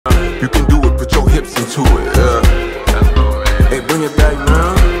You can do it, put your hips into it, yeah. Hey, bring it back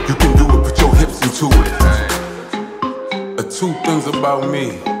now. You can do it, put your hips into it. Two things about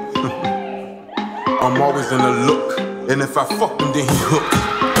me. I'm always in a look, and if I fuck him, then he hooked.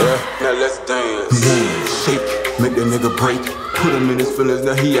 Yeah, now let's dance. Shake, make the nigga break. Put him in his feelings,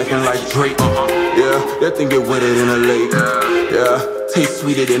 now he acting like Drake. Yeah, that thing get wetter than a lake. Yeah, taste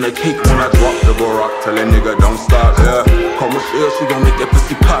sweeter than a cake when I drop the Barrack. Tell that nigga don't stop. Yeah, call Michelle, she gon' make that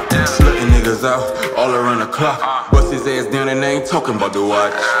pussy pop. Slutting niggas out all around the clock. Bust his ass down and I ain't talking about the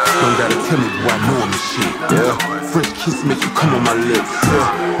watch. Don't gotta tell me, boy, I know I'm the shit. Yeah, French kiss make you come on my lips.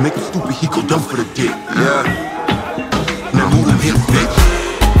 Yeah, make him stupid, he go dumb for the dick. Yeah, now move them hips, bitch.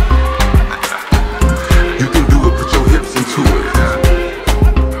 You can do it, put your hips into it.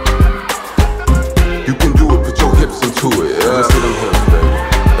 You can do it, put your hips into it. Yeah, let's see them hips, baby.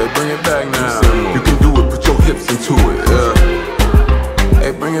 Hey, bring it back now. You can do it, put your hips into it. Yeah.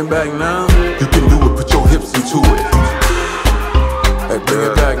 Hey, bring it back now. You can do it, put your hips into it. Hey, bring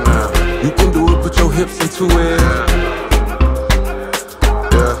it back now. You can do it, put your hips into it.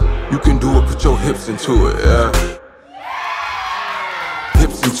 Yeah, you can do it, put your hips into it. Yeah,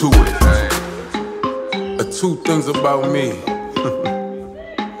 hips into it. Two things about me.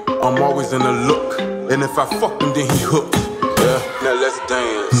 I'm always in a look, and if I fuck him, then he hooked. Yeah, now let's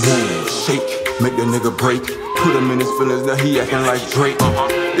dance. Shake, make the nigga break. Put him in his feelings, now he acting like Drake.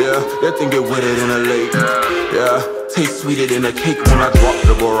 Yeah, that thing get wetter than a lake. Yeah, taste sweeter than a cake when I drop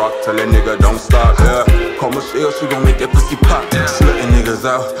the Barrack. Tell that nigga don't stop. Yeah, call Michelle, she gon' make that pussy pop. Slutting niggas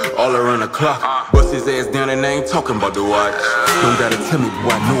out all around the clock. Bust his ass down and I ain't talking about the watch. Don't gotta tell me,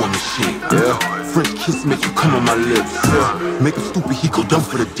 boy, I know I'm the shit. Yeah, French kiss make you come on my lips. Yeah, make him stupid, he go dumb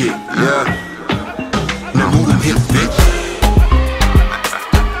for the dick. Yeah, now move them hips, bitch.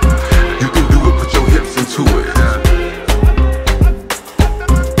 You can do it, put your hips into it.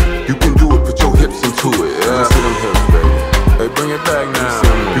 You can do it, put your hips into it. Yeah, let's see them hips, baby. Hey, bring it back now.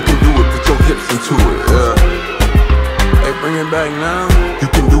 You can do it, put your hips into it. Yeah. Hey, bring it back now. You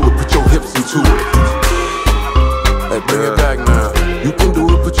can do it, put your hips into it. Hey, bring it back now. You can do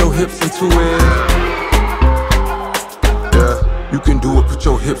it, put your hips into it. Yeah, you can do it, put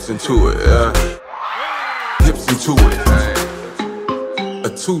your hips into it. Yeah, hips into it.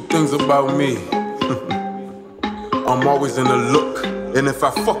 Two things about me. I'm always in a look, and if I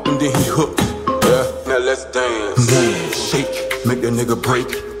fuck him, then he hooked. Yeah, now let's dance. Shake, make the nigga break.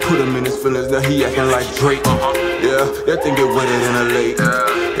 Put him in his feelings, now he acting like Drake. Yeah, that thing get wetter than a lake.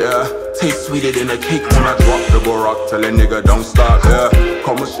 Yeah, taste sweeter than a cake when I drop the Barrack. Tell that nigga don't stop. Yeah,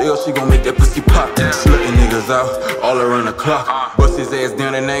 call Michelle, she gon' make that pussy pop. Slutting niggas out all around the clock. Bust his ass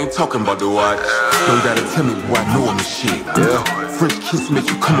down and I ain't talking about the watch. Don't gotta tell me, boy, I know I'm the shit. Yeah, French kiss make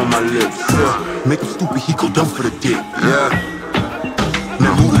you come on my lips. Yeah, make him stupid, he go dumb for the dick. Yeah,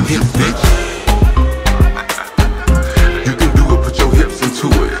 now move them hips, bitch. You can do it, put your hips into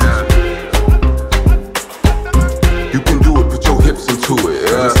it. You can do it, put your hips into it.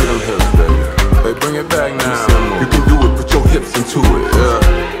 Yeah, let's see them hips, baby. Hey, bring it back now. You can do it, put your hips into it. Yeah.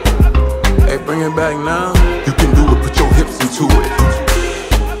 Hey, bring it back now. You can do it, put your hips into it.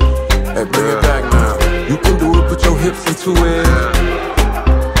 Hey, bring it back now. You can do it, put your hips into it.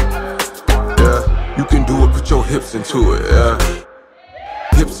 Yeah, you can do it, put your hips into it. Yeah,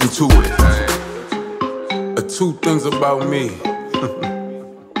 hips into it. Two things about me.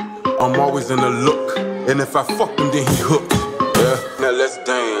 I'm always in a look, and if I fuck him, then he hooked. Yeah, now let's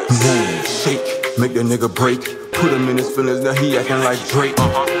dance. Shake, make the nigga break. Put him in his feelings, now he acting like Drake.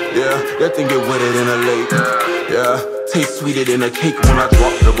 Yeah, that thing get wetter than a lake. Yeah, taste sweeter than a cake when I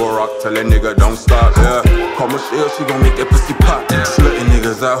drop the Barrack. Tell that nigga don't stop. Yeah, call Michelle, she gon' make that pussy pop. Slutting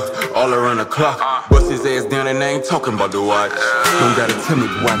niggas out all around the clock. Bust his ass down and I ain't talking about the watch. Don't gotta tell me,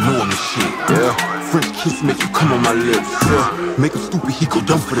 boy, I know I'm the shit. Yeah, French kiss make you come on my lips. Yeah, make him stupid, he go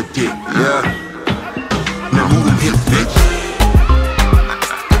dumb for the dick. Yeah, now move them hips, bitch.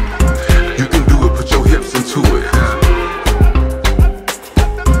 You can do it, put your hips into it.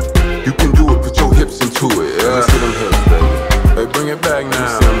 You can do it, put your hips into it. Yeah, let's see them hips, baby. Hey, bring it back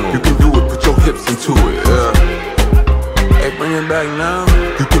now. You can do it, put your hips into it. Yeah. Hey, bring it back now.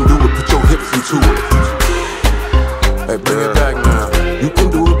 You can do it, put your hips into it. Hey, bring it back now. You can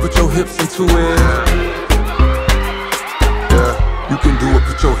do it, put your hips into it. Yeah, you can do it,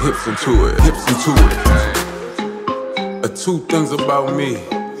 put your hips into it. Hips into it. Two things about me.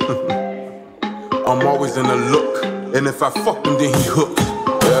 I'm always in a look, and if I fuck him, then he hooked.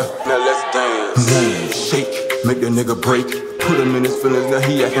 Yeah, now let's dance. Shake, make the nigga break. Put him in his feelings, now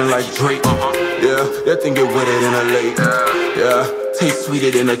he acting like Drake. Yeah, that thing get wetter than a lake. Yeah, taste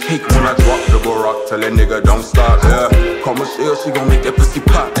sweeter than a cake when I drop the Barrack. Tell that nigga don't stop. Yeah, call Michelle, she gon' make that pussy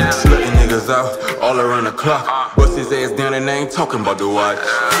pop. out all around the clock. Bust his ass down and I ain't talking about the watch.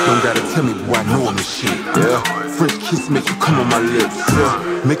 Don't gotta tell me, boy, I know I'm the shit, yeah. French kiss make you come on my lips,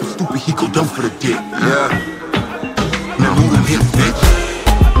 yeah. Make him stupid, he go dumb for the dick, yeah. Now move them hips, bitch.